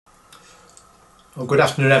Well, good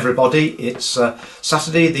afternoon everybody. It's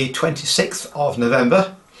Saturday the 26th of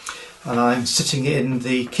November and I'm sitting in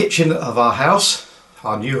the kitchen of our house,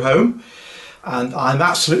 our new home, and I'm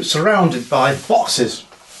absolutely surrounded by boxes.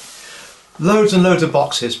 Loads and loads of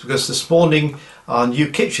boxes, because this morning our new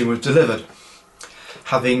kitchen was delivered.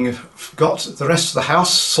 Having got the rest of the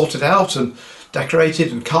house sorted out and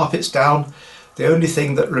decorated and carpets down, the only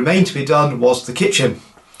thing that remained to be done was the kitchen.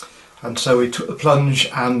 And so we took the plunge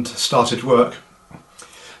and started work.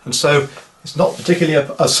 And so it's not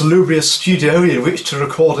particularly a salubrious studio in which to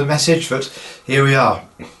record a message, but here we are.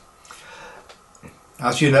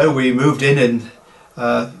 As you know, we moved in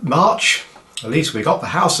March. At least we got the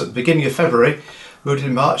house at the beginning of February, moved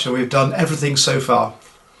in March, and we've done everything so far.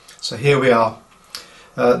 So here we are.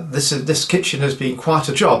 This kitchen has been quite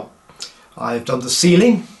a job. I've done the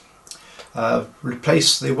ceiling,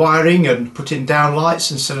 replaced the wiring and put in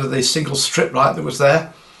downlights instead of the single strip light that was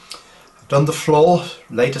there. Done the floor,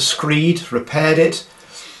 laid a screed, repaired it,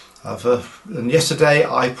 and yesterday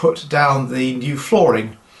I put down the new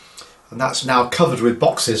flooring, and that's now covered with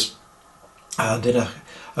boxes. And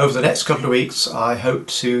over the next couple of weeks I hope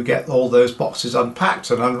to get all those boxes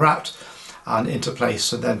unpacked and unwrapped and into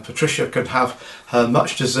place, and then Patricia can have her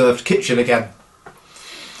much deserved kitchen again.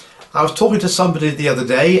 I was talking to somebody the other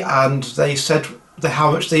day and they said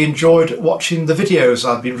how much they enjoyed watching the videos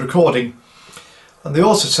I've been recording. And they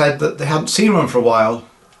also said that they hadn't seen one for a while,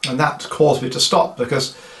 and that caused me to stop,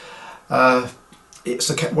 because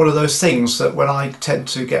it's one of those things that when I tend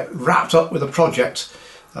to get wrapped up with a project,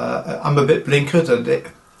 I'm a bit blinkered,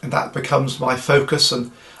 and that becomes my focus,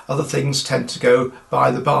 and other things tend to go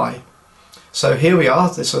by the by. So here we are.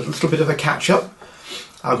 There's a little bit of a catch-up.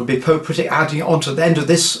 I will be adding on to the end of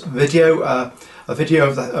this video a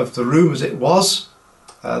video of the room as it was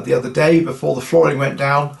the other day before the flooring went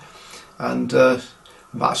down. And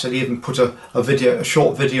I've actually even put a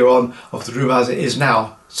short video on of the room as it is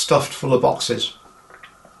now, stuffed full of boxes.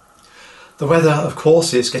 The weather, of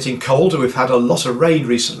course, is getting colder. We've had a lot of rain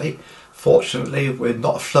recently. Fortunately, we're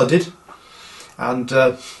not flooded. And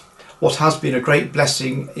what has been a great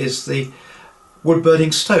blessing is the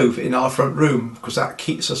wood-burning stove in our front room, because that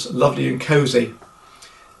keeps us lovely and cosy.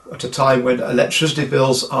 At a time when electricity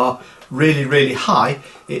bills are really, really high,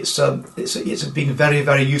 it's been very,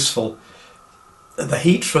 very useful. The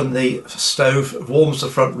heat from the stove warms the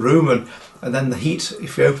front room, and then the heat,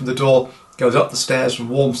 if you open the door, goes up the stairs and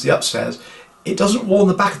warms the upstairs. It doesn't warm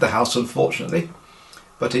the back of the house, unfortunately,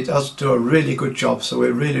 but it does do a really good job, so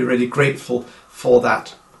we're really, really grateful for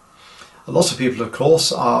that. A lot of people, of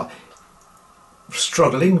course, are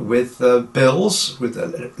struggling with bills, with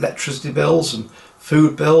electricity bills and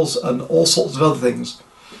food bills and all sorts of other things.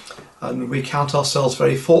 And we count ourselves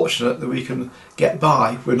very fortunate that we can get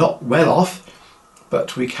by. We're not well off,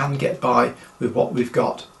 but we can get by with what we've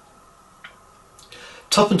got.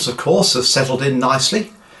 Tuppence, of course, has settled in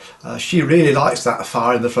nicely. She really likes that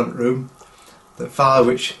fire in the front room. The fire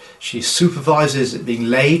which she supervises it being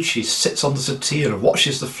laid. She sits on the settee and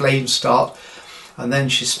watches the flames start, and then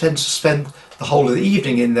she spend the whole of the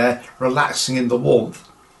evening in there relaxing in the warmth.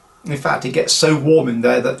 In fact, it gets so warm in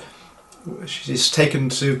there that she's taken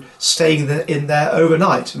to staying in there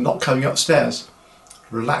overnight and not coming upstairs,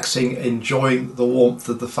 relaxing, enjoying the warmth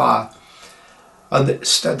of the fire. And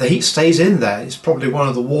the heat stays in there. It's probably one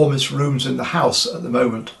of the warmest rooms in the house at the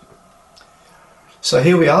moment. So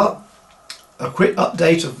here we are, a quick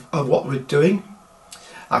update of what we're doing.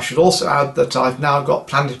 I should also add that I've now got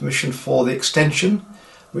planning permission for the extension,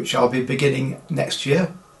 which I'll be beginning next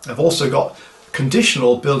year. I've also got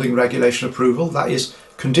conditional building regulation approval, that is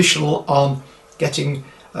conditional on getting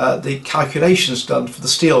the calculations done for the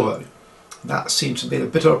steelwork. That seems to be a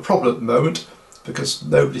bit of a problem at the moment, because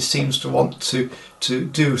nobody seems to want to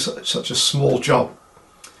do such a small job.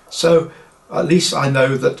 So at least I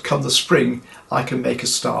know that come the spring I can make a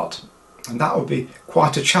start, and that will be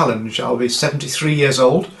quite a challenge. I'll be 73 years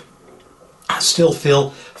old. I still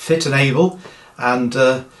feel fit and able, and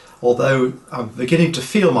although I'm beginning to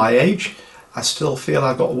feel my age, I still feel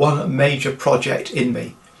I've got one major project in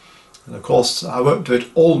me. And of course I won't do it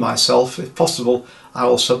all myself. If possible, I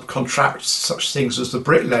will subcontract such things as the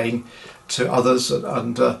bricklaying to others,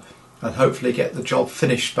 and hopefully get the job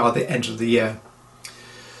finished by the end of the year.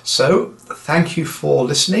 So thank you for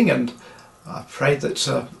listening, and I pray that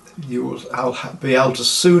I'll be able to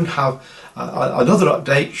soon have another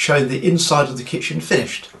update showing the inside of the kitchen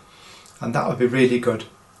finished, and that would be really good.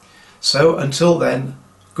 So until then,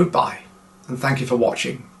 goodbye, and thank you for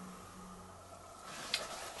watching.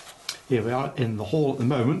 Here we are in the hall at the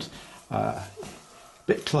moment,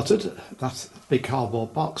 bit cluttered. That big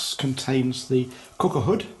cardboard box contains the cooker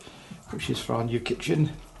hood, which is for our new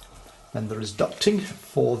kitchen. Then there is ducting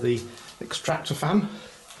for the extractor fan.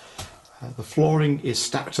 The flooring is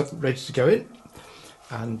stacked up, ready to go in,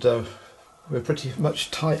 and we're pretty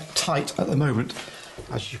much tight at the moment.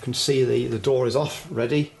 As you can see, the door is off,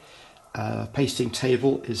 ready. Pasting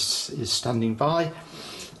table is standing by,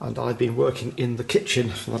 and I've been working in the kitchen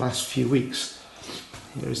for the last few weeks.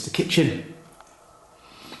 Here is the kitchen.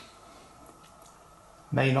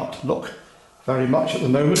 May not look very much at the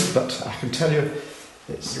moment, but I can tell you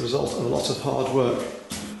it's the result of a lot of hard work.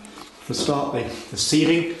 For start with, the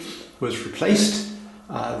ceiling was replaced,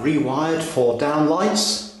 rewired for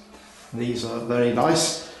downlights. These are very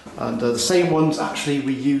nice, and the same ones actually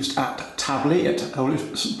we used at Tabley, at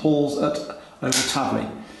St Paul's at over Tabley.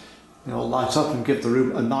 They'll light up and give the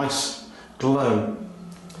room a nice glow.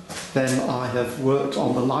 Then I have worked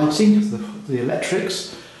on the lighting, the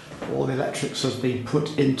electrics. All the electrics have been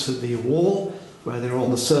put into the wall where they were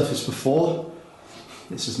on the surface before.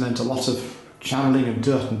 This has meant a lot of channeling and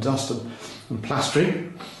dirt and dust and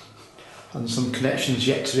plastering, and some connections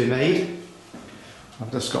yet to be made.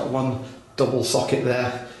 I've just got one double socket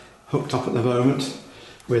there hooked up at the moment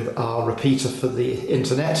with our repeater for the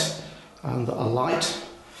internet and a light.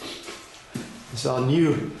 This is our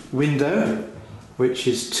new window, which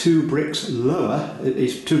is 2 bricks lower, it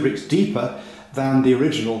is 2 bricks deeper than the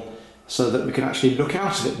original, so that we can actually look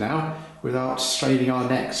out of it now without straining our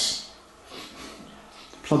necks.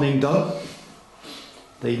 Plumbing done.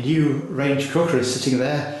 The new range cooker is sitting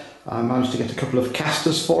there. I managed to get a couple of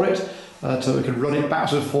casters for it so we can run it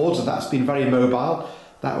backwards and forwards, and that's been very mobile.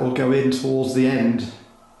 That will go in towards the end.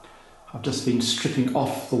 I've just been stripping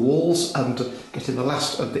off the walls and getting the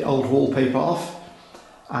last of the old wallpaper off,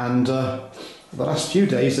 and the last few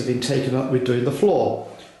days have been taken up with doing the floor.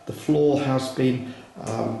 The floor has been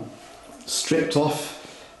stripped off.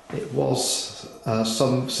 It was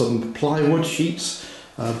some plywood sheets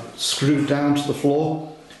screwed down to the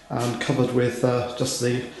floor and covered with just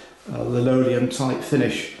the linoleum type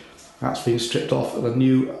finish. That's been stripped off and a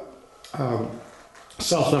new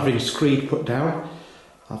self-leveling screed put down.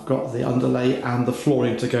 I've got the underlay and the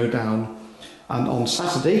flooring to go down. And on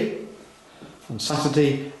Saturday,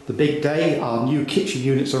 the big day, our new kitchen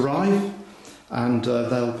units arrive, and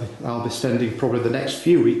I'll be spending probably the next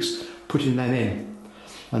few weeks putting them in.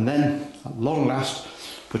 And then, at long last,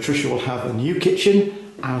 Patricia will have a new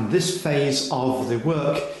kitchen, and this phase of the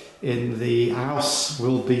work in the house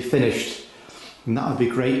will be finished. And that would be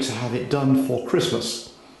great to have it done for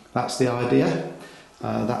Christmas. That's the idea,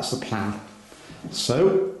 that's the plan.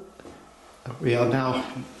 So, we are now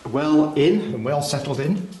well in and well settled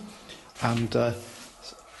in, and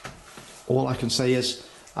all I can say is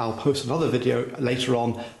I'll post another video later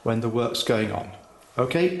on when the work's going on.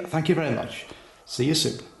 Okay, thank you very much. See you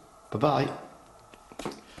soon. Bye-bye.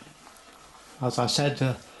 As I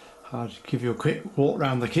said, I'll give you a quick walk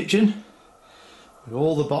around the kitchen with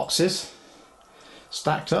all the boxes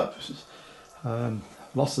stacked up.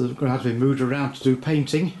 Lots of them are going to have to be moved around to do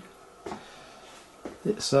painting.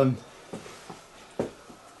 It's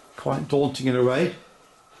quite daunting in a way,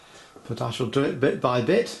 but I shall do it bit by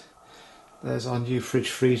bit. There's our new fridge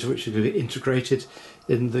freezer, which is going to be integrated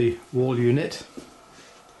in the wall unit.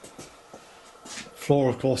 Floor,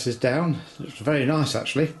 of course, is down. It's very nice,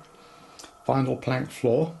 actually. Vinyl plank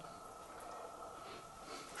floor.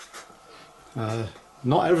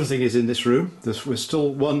 Not everything is in this room. We're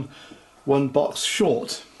still one box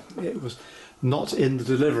short. It was not in the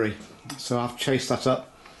delivery, so I've chased that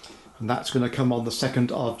up, and that's going to come on the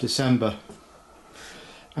 2nd of December.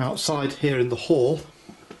 Outside here in the hall,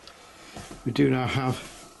 we do now have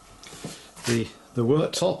the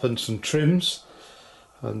worktop and some trims,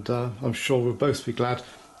 and I'm sure we'll both be glad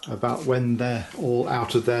about when they're all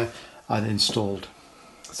out of there and installed.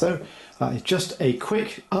 So that is just a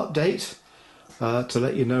quick update to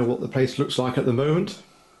let you know what the place looks like at the moment.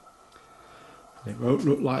 It won't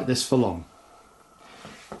look like this for long.